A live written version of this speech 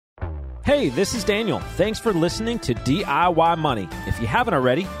Hey, this is Daniel. Thanks for listening to DIY Money. If you haven't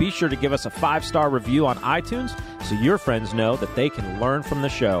already, be sure to give us a 5-star review on iTunes so your friends know that they can learn from the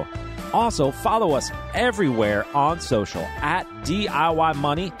show. Also, follow us everywhere on social at DIY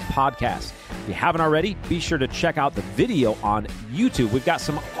Money Podcast. If you haven't already, be sure to check out the video on YouTube. We've got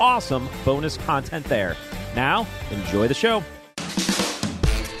some awesome bonus content there. Now, enjoy the show.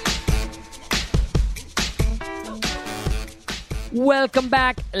 Welcome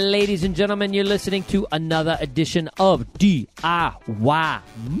back, ladies and gentlemen. You're listening to another edition of DIY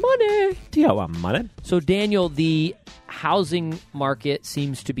Money. DIY Money. So, Daniel, the housing market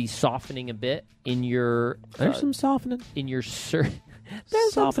seems to be softening a bit in your... There's some softening. In your search.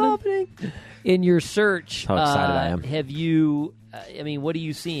 There's some softening. In your search. How excited I am. Have you... what are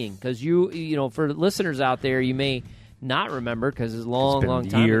you seeing? Because you know, for listeners out there, you may not remember because it's a long time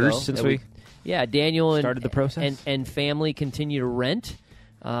ago. Years since we... Yeah, Daniel started the process. And family continue to rent,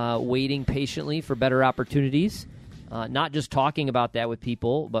 waiting patiently for better opportunities. Not just talking about that with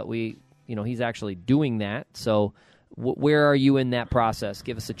people, but he's actually doing that. So where are you in that process?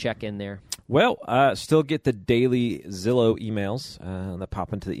 Give us a check-in there. Well, still get the daily Zillow emails that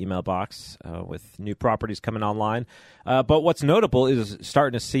pop into the email box with new properties coming online. But what's notable is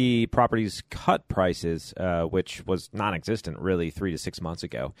starting to see properties cut prices, which was non-existent really 3 to 6 months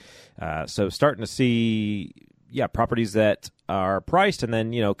ago. So starting to see, properties that are priced and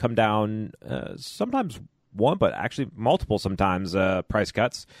then, come down sometimes one, but actually multiple sometimes price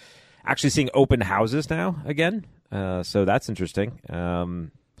cuts. Actually seeing open houses now again. So that's interesting.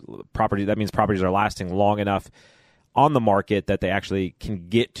 That means properties are lasting long enough on the market that they actually can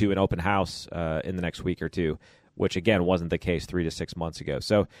get to an open house in the next week or two, which again wasn't the case 3 to 6 months ago.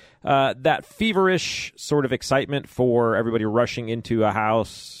 So that feverish sort of excitement for everybody rushing into a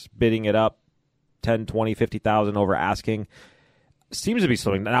house, bidding it up 10, 20, 50,000 over asking seems to be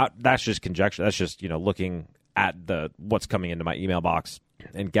slowing down. That's just conjecture. That's just, looking at what's coming into my email box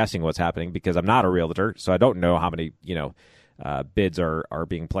and guessing what's happening because I'm not a realtor, so I don't know how many, bids are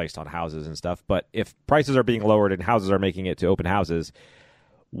being placed on houses and stuff. But if prices are being lowered and houses are making it to open houses,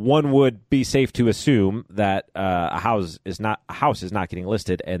 one would be safe to assume that a house is not getting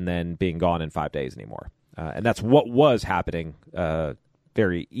listed and then being gone in 5 days anymore. And that's what was happening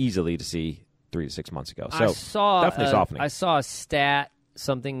very easily to see 3 to 6 months ago. So definitely softening. I saw a stat,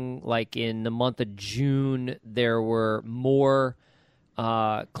 something like in the month of June, there were more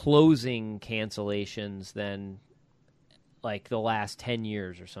closing cancellations than like the last 10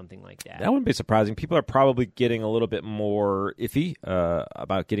 years or something like that. That wouldn't be surprising. People are probably getting a little bit more iffy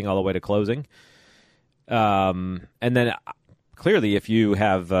about getting all the way to closing. And then clearly if you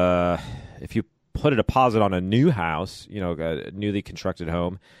have if you put a deposit on a new house, a newly constructed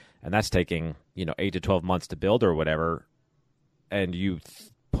home, and that's taking, 8 to 12 months to build or whatever, and you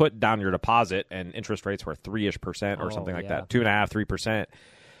put down your deposit and interest rates were 3-ish% or something like that, 2.5%, 3%.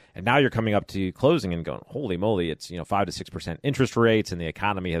 And now you're coming up to closing and going, holy moly, it's 5 to 6% interest rates, and the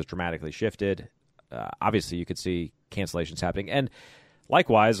economy has dramatically shifted. Obviously, you could see cancellations happening. And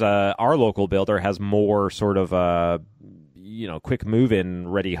likewise, our local builder has more sort of quick move-in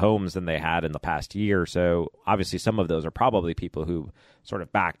ready homes than they had in the past year. So obviously, some of those are probably people who sort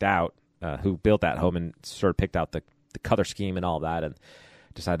of backed out, who built that home and sort of picked out the color scheme and all that, and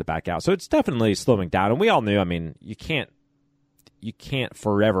decided to back out. So it's definitely slowing down. And we all knew, you can't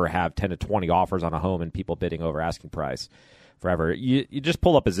forever have 10 to 20 offers on a home and people bidding over asking price forever. You just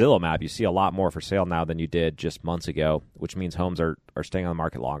pull up a Zillow map. You see a lot more for sale now than you did just months ago, which means homes are staying on the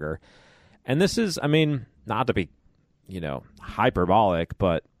market longer. And this is, not to be, hyperbolic,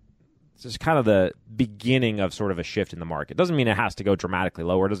 but it's just kind of the beginning of sort of a shift in the market. Doesn't mean it has to go dramatically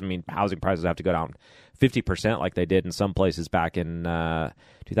lower. It doesn't mean housing prices have to go down 50% like they did in some places back in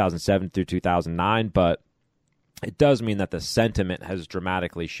 2007 through 2009, but it does mean that the sentiment has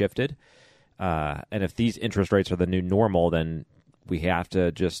dramatically shifted. And if these interest rates are the new normal, then we have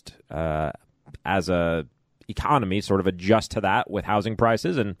to just, as a economy, sort of adjust to that with housing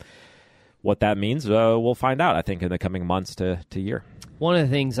prices. And what that means, we'll find out, I think, in the coming months to year. One of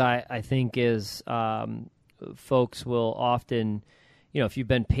the things I think is folks will often, if you've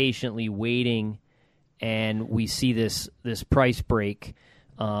been patiently waiting and we see this price break,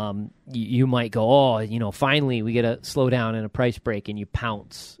 you might go, finally we get a slowdown and a price break, and you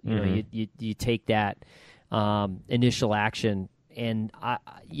pounce. You take that initial action, and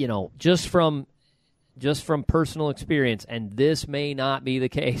just from just from personal experience, and this may not be the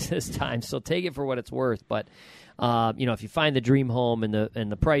case this time, so take it for what it's worth. But if you find the dream home and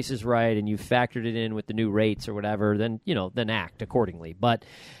the price is right, and you've factored it in with the new rates or whatever, then act accordingly. But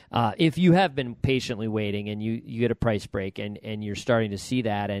if you have been patiently waiting and you get a price break and you're starting to see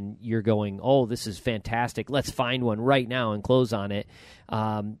that and you're going, oh, this is fantastic, let's find one right now and close on it.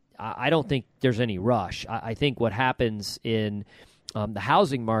 I don't think there's any rush. I think what happens in the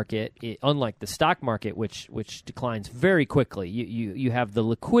housing market, unlike the stock market, which declines very quickly, you have the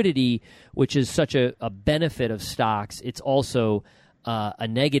liquidity, which is such a benefit of stocks. It's also a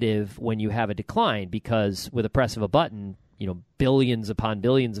negative when you have a decline, because with a press of a button, billions upon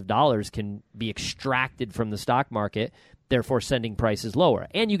billions of dollars can be extracted from the stock market, therefore sending prices lower.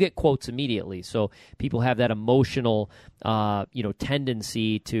 And you get quotes immediately. So people have that emotional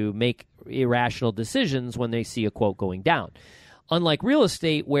tendency to make irrational decisions when they see a quote going down. Unlike real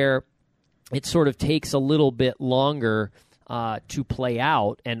estate, where it sort of takes a little bit longer to play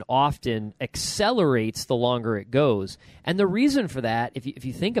out and often accelerates the longer it goes. And the reason for that, if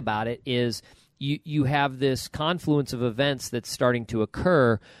you think about it, is you have this confluence of events that's starting to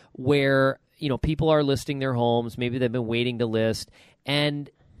occur where people are listing their homes, maybe they've been waiting to list, and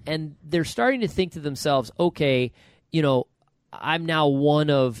they're starting to think to themselves, okay, I'm now one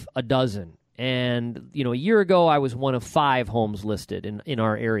of a dozen. And, a year ago, I was one of 5 homes listed in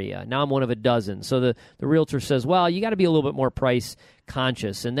our area. Now I'm one of a dozen. So the realtor says, well, you got to be a little bit more price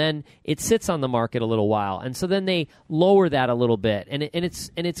conscious. And then it sits on the market a little while. And so then they lower that a little bit. And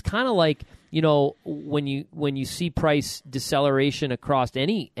it's kind of like, when you see price deceleration across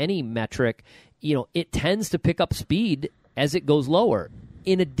any metric, it tends to pick up speed as it goes lower.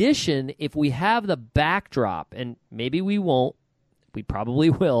 In addition, if we have the backdrop, and maybe we won't, we probably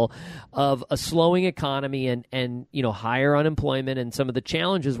will, of a slowing economy and higher unemployment and some of the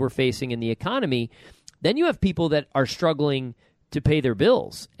challenges we're facing in the economy, then you have people that are struggling to pay their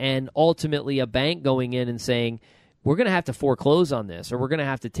bills, and ultimately a bank going in and saying, we're going to have to foreclose on this, or we're going to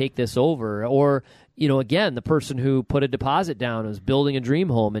have to take this over, or again, the person who put a deposit down is building a dream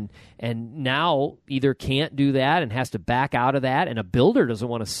home and now either can't do that and has to back out of that, and a builder doesn't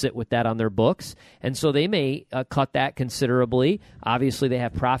want to sit with that on their books, and so they may cut that considerably. Obviously, they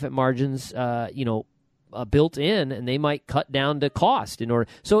have profit margins, built in, and they might cut down to cost in order.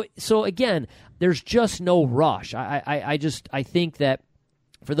 So again, there's just no rush. I think that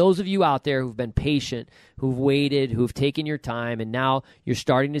for those of you out there who've been patient, who've waited, who've taken your time, and now you're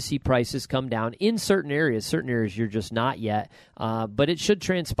starting to see prices come down in certain areas you're just not yet, but it should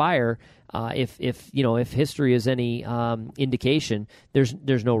transpire. If history is any indication,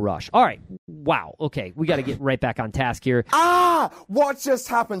 there's no rush. All right, wow, okay, we got to get right back on task here. What just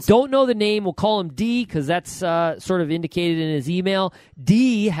happened? Don't know the name. We'll call him D because that's sort of indicated in his email.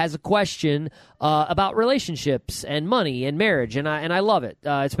 D has a question about relationships and money and marriage, and I love it.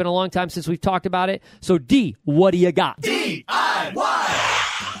 It's been a long time since we've talked about it. So D, what do you got? DIY.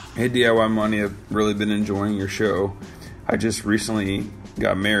 Hey, DIY Money, I've really been enjoying your show. I just recently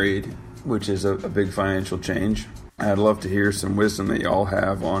got married, which is a big financial change. I'd love to hear some wisdom that y'all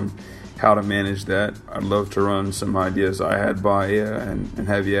have on how to manage that. I'd love to run some ideas I had by you and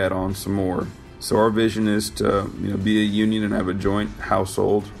have you add on some more. So our vision is to be a union and have a joint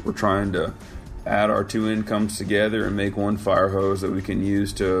household. We're trying to add our 2 incomes together and make one fire hose that we can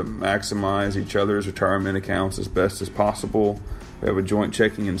use to maximize each other's retirement accounts as best as possible. We have a joint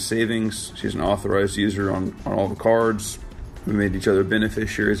checking and savings. She's an authorized user on all the cards. We made each other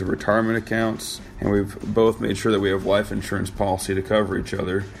beneficiaries of retirement accounts, and we've both made sure that we have life insurance policy to cover each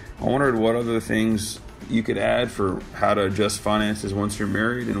other. I wondered what other things you could add for how to adjust finances once you're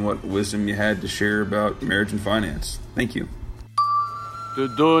married, and what wisdom you had to share about marriage and finance. Thank you. The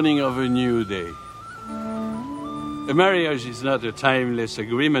dawning of a new day. A marriage is not a timeless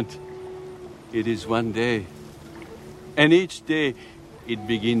agreement. It is one day. And each day, it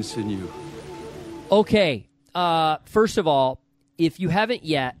begins anew. Okay. First of all, if you haven't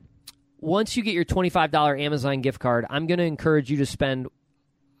yet, once you get your $25 Amazon gift card, I'm going to encourage you to spend,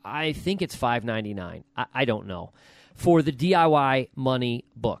 I think it's $5.99. I don't know, for the DIY Money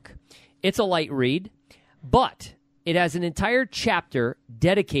book. It's a light read, but it has an entire chapter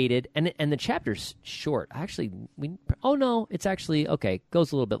dedicated, and the chapter's short. Actually, it's actually, okay,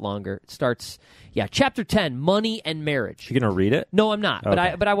 goes a little bit longer. It starts, Chapter 10, Money and Marriage. You going to read it? No, I'm not,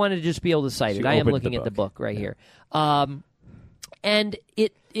 okay. but I wanted to just be able to cite it. I am looking at the book right here. And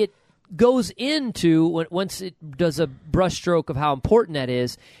it goes into, once it does a brushstroke of how important that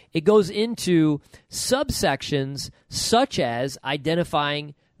is, it goes into subsections such as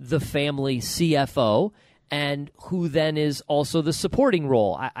identifying the family CFO, and who then is also the supporting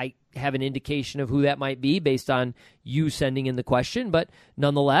role. have an indication of who that might be based on you sending in the question, but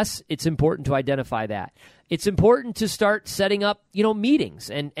nonetheless, it's important to identify that. It's important to start setting up, meetings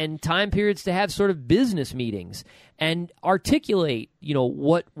and time periods to have sort of business meetings and articulate,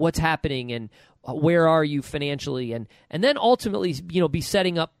 what's happening and where are you financially, and then ultimately, be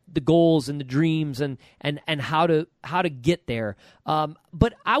setting up the goals and the dreams and how to get there.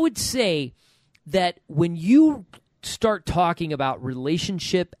 But I would say that when you start talking about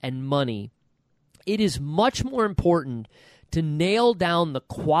relationship and money, it is much more important to nail down the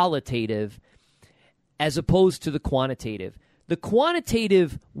qualitative as opposed to the quantitative. The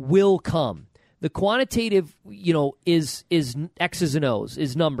quantitative will come. The quantitative, is X's and O's,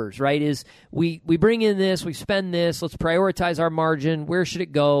 is numbers, right? Is we bring in this, we spend this, let's prioritize our margin, where should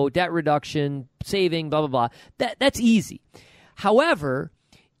it go, debt reduction, saving, blah, blah, blah. That's easy. However,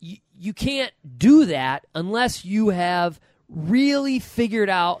 you can't do that unless you have really figured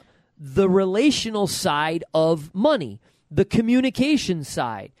out the relational side of money, the communication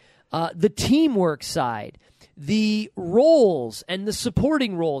side, the teamwork side, the roles and the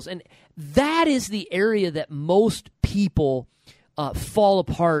supporting roles. And that is the area that most people fall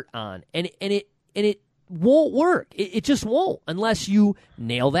apart on. And it won't work. It just won't unless you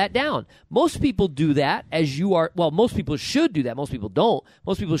nail that down. Most people do that as you are. Well, most people should do that. Most people don't.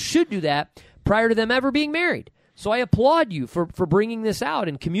 Most people should do that prior to them ever being married. So I applaud you for bringing this out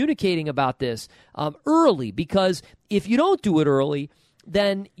and communicating about this early, because if you don't do it early,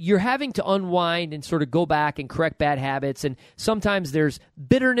 then you're having to unwind and sort of go back and correct bad habits. And sometimes there's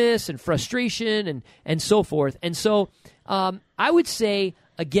bitterness and frustration and so forth. And so I would say,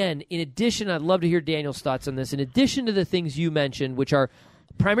 again, in addition, I'd love to hear Daniel's thoughts on this, in addition to the things you mentioned, which are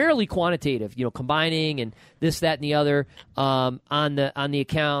primarily quantitative, combining and this, that, and the other on the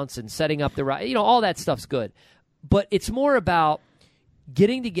accounts and setting up the right, all that stuff's good. But it's more about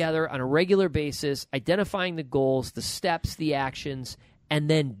getting together on a regular basis, identifying the goals, the steps, the actions, and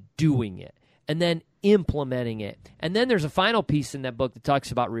then doing it, and then implementing it. And then there's a final piece in that book that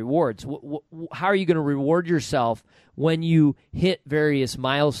talks about rewards. How are you going to reward yourself when you hit various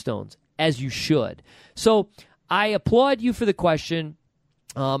milestones, as you should? So I applaud you for the question.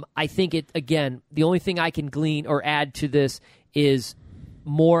 I think again, the only thing I can glean or add to this is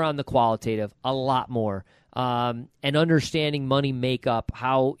more on the qualitative, a lot more. And understanding money makeup,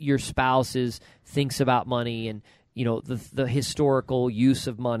 how your spouse thinks about money, and the historical use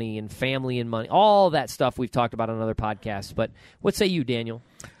of money and family and money, all that stuff we've talked about on other podcasts. But what say you, Daniel?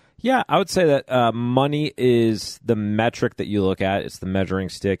 Yeah, I would say that money is the metric that you look at. It's the measuring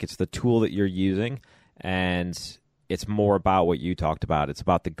stick. It's the tool that you're using, and it's more about what you talked about. It's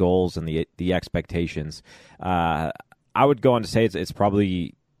about the goals and the expectations. I would go on to say it's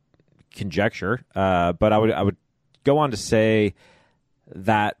probably conjecture, but I would go on to say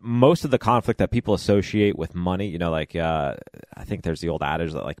that most of the conflict that people associate with money, I think there's the old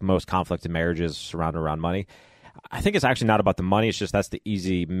adage that like most conflict in marriages surround around money. I think it's actually not about the money. It's just that's the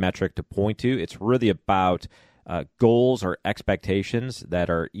easy metric to point to. It's really about goals or expectations that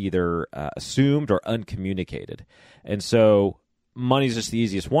are either assumed or uncommunicated. And so money is just the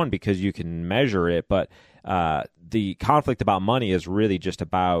easiest one because you can measure it. But the conflict about money is really just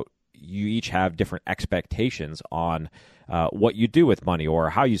about you each have different expectations on what you do with money or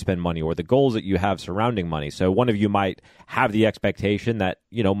how you spend money or the goals that you have surrounding money. So one of you might have the expectation that,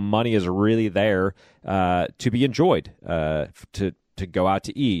 money is really there to be enjoyed, to go out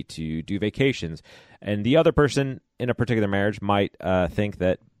to eat, to do vacations. And the other person in a particular marriage might think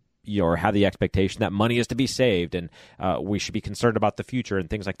that, or have the expectation that money is to be saved and we should be concerned about the future and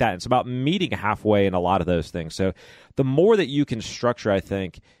things like that. It's about meeting halfway in a lot of those things. So the more that you can structure, I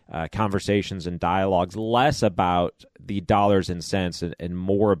think, conversations and dialogues, less about the dollars and cents and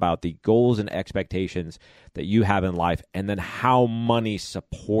more about the goals and expectations that you have in life, and then how money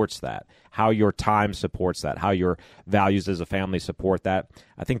supports that, how your time supports that, how your values as a family support that,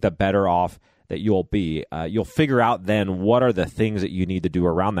 I think the better off that you'll be. You'll figure out then what are the things that you need to do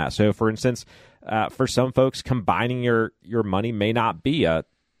around that. So, for instance, for some folks, combining your money may not be a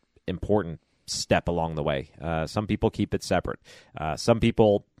important step along the way. Some people keep it separate. Some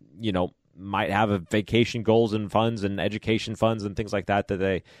people, might have a vacation goals and funds and education funds and things like that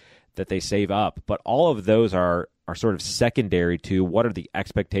that they save up. But all of those are sort of secondary to what are the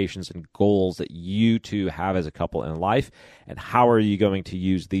expectations and goals that you two have as a couple in life, and how are you going to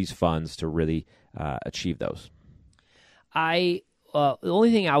use these funds to really achieve those? The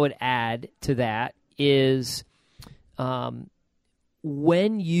only thing I would add to that is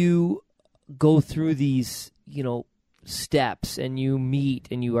when you go through these, steps and you meet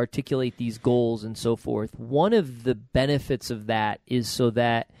and you articulate these goals and so forth, one of the benefits of that is so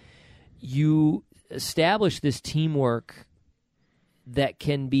that you establish this teamwork that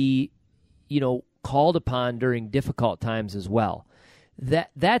can be, called upon during difficult times as well.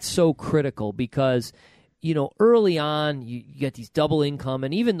 That's so critical because, early on you get these double income,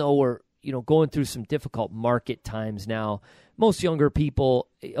 and even though we're, going through some difficult market times now, most younger people,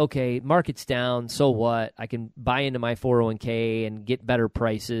 okay, market's down, so what? I can buy into my 401k and get better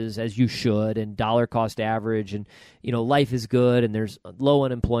prices, as you should, and dollar cost average, and, life is good, and there's low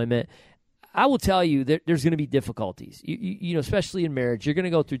unemployment. I will tell you that there's going to be difficulties, especially in marriage. You're going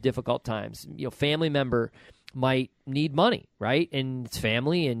to go through difficult times. Family member might need money, right? And it's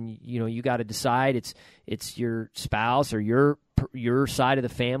family, and, you got to decide it's your spouse or your side of the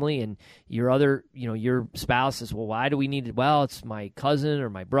family, and your other, your spouse says, well, why do we need it? Well, it's my cousin or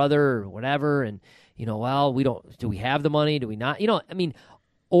my brother or whatever. And, well, do we have the money? Do we not?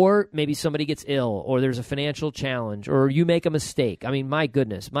 Or maybe somebody gets ill, or there's a financial challenge, or you make a mistake. I mean, my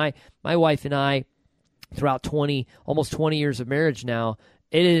goodness, my wife and I, throughout almost 20 years of marriage now,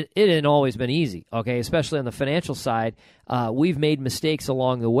 it hasn't always been easy, okay? Especially on the financial side, we've made mistakes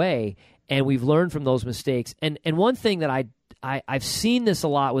along the way, and we've learned from those mistakes. And one thing that I've seen this a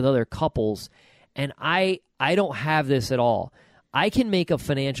lot with other couples, and I don't have this at all. I can make a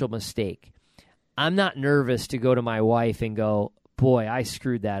financial mistake. I'm not nervous to go to my wife and go, boy, I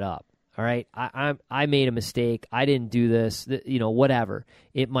screwed that up. All right, I made a mistake. I didn't do this. Whatever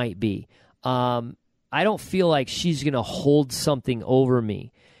it might be. I don't feel like she's going to hold something over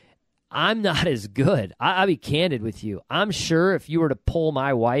me. I'm not as good. I'll be candid with you. I'm sure if you were to poll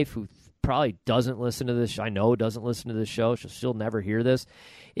my wife, who probably doesn't listen to this, I know doesn't listen to this show, she'll never hear this.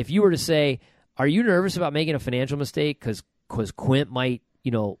 If you were to say, are you nervous about making a financial mistake because Quint might,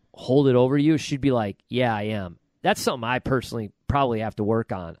 hold it over you? She'd be like, yeah, I am. That's something I personally probably have to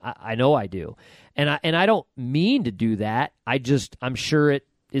work on. I know I do. And I don't mean to do that. I'm sure it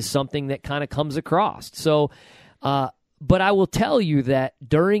is something that kind of comes across. So, but I will tell you that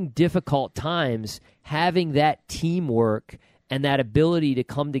during difficult times, having that teamwork and that ability to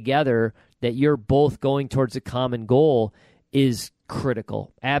come together, that you're both going towards a common goal, is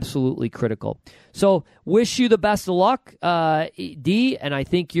critical, absolutely critical. So wish you the best of luck, D, and I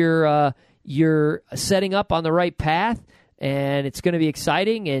think you're setting up on the right path, and it's going to be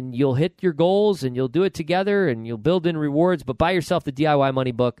exciting, and you'll hit your goals, and you'll do it together, and you'll build in rewards. But buy yourself the DIY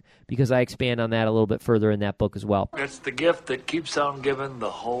Money book, because I expand on that a little bit further in that book as well. It's the gift that keeps on giving the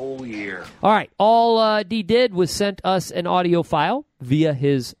whole year. All right. All D did was sent us an audio file via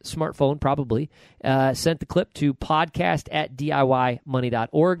his smartphone, probably. Sent the clip to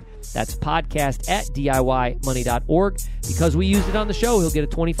podcast@DIYmoney.org. That's podcast@DIYmoney.org. Because we used it on the show, he'll get a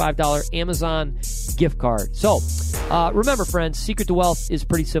 $25 Amazon gift card. So remember, friends, secret to wealth is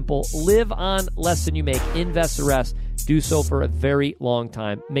pretty simple. Live on less than you make. Invest the rest. Do so for a very long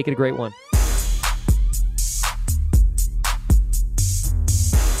time. Make it a great one.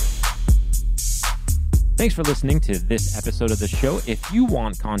 Thanks for listening to this episode of the show. If you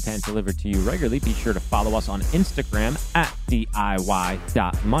want content delivered to you regularly, be sure to follow us on Instagram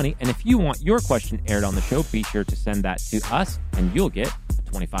 @DIY.money. And if you want your question aired on the show, be sure to send that to us, and you'll get a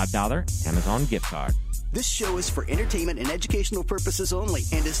 $25 Amazon gift card. This show is for entertainment and educational purposes only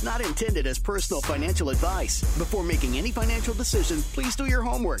and is not intended as personal financial advice. Before making any financial decision, please do your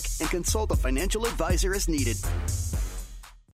homework and consult a financial advisor as needed.